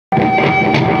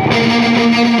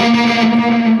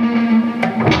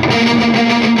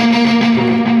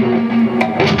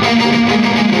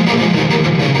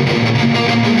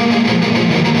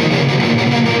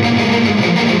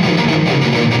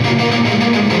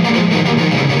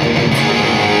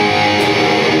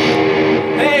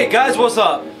what's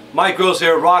up? Mike Gross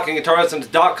here at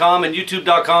rockinguitarlessons.com and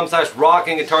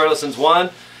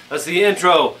youtube.com/rockinguitarlessons1. That's the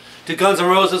intro to Guns N'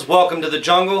 Roses, Welcome to the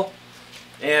Jungle.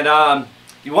 And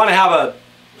you want to have a,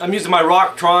 I'm using my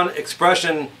Rocktron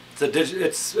expression, it's a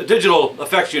digital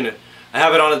effects unit. I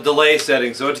have it on a delay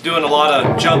setting, so it's doing a lot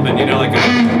of jumping, you know, like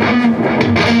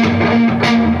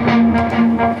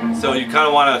so you kind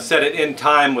of want to set it in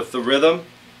time with the rhythm.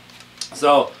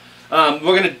 So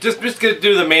we're gonna just gonna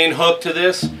do the main hook to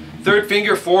this. Third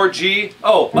finger, 4G.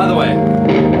 Oh, by the way, you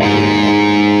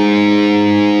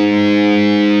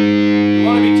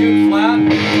want to be tuned flat.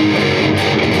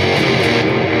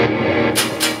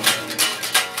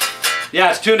 Yeah,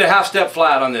 it's tuned a half step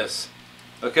flat on this.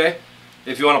 Okay,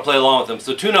 if you want to play along with them,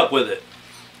 so tune up with it.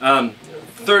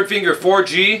 Third finger,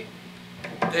 4G,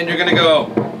 and you're gonna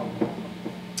go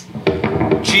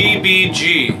G, B,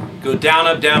 G. Go down,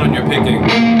 up, down on your picking.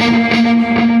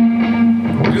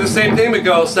 Do the same thing, but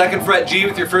go second fret G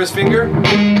with your first finger.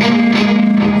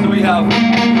 So we have,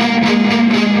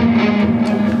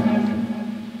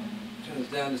 turn this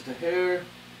down just a hair,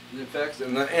 the effects,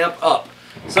 and the amp up.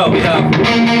 So we have,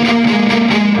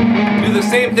 do the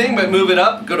same thing, but move it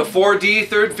up. Go to 4D,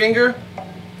 third finger,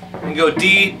 and go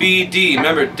D, B, D.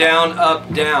 Remember, down,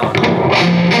 up, down.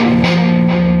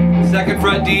 Second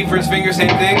fret D, first finger,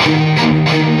 same thing.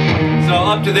 So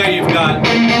up to there you've got,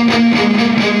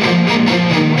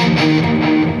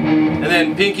 and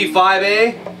then pinky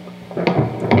 5A.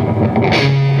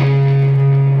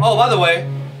 Oh, by the way,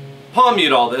 palm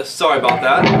mute all this. Sorry about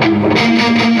that.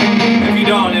 If you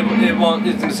don't, it won't.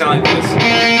 It's gonna sound like this.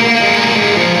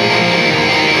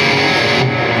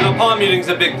 The palm muting's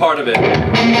a big part of it.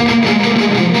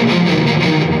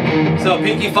 So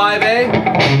pinky 5A,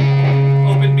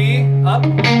 open B, up.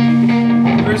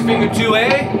 First finger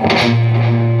 2A,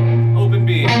 open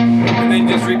B, and then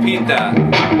just repeat that.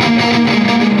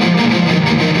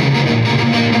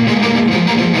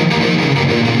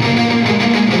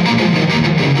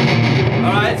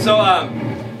 All right, so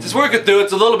just working through.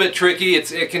 It's a little bit tricky.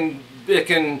 It can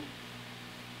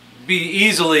be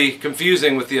easily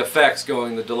confusing with the effects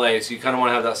going the delay. So you kind of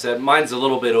want to have that set. Mine's a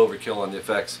little bit overkill on the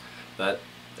effects, but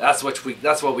that's what we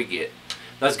get.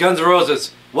 That's Guns N'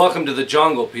 Roses. Welcome to the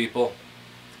jungle, people.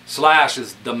 Slash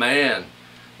is the man.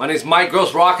 My name is Mike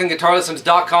Gross.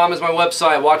 rockinguitarlessons.com is my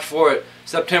website. Watch for it.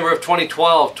 September of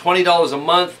 2012. $20 a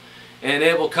month, and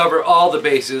it will cover all the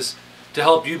bases to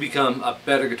help you become a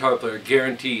better guitar player,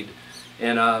 guaranteed.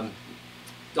 And I'll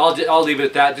leave it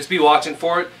at that. Just be watching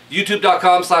for it.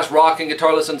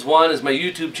 youtube.com/rockinguitarlessons1 is my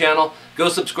YouTube channel. Go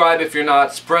subscribe if you're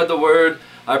not. Spread the word.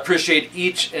 I appreciate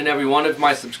each and every one of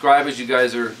my subscribers. You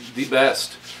guys are the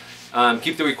best.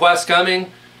 Keep the requests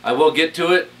coming. I will get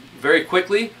to it very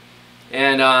quickly.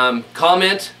 And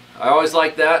comment. I always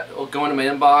like that. Go into my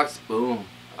inbox. Boom.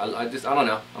 I don't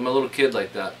know. I'm a little kid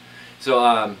like that. So,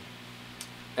 and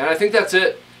I think that's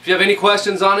it. If you have any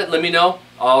questions on it, let me know.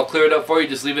 I'll clear it up for you.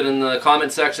 Just leave it in the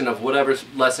comment section of whatever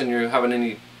lesson you're having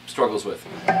any struggles with.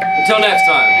 Until next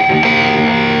time.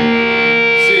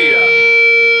 See ya.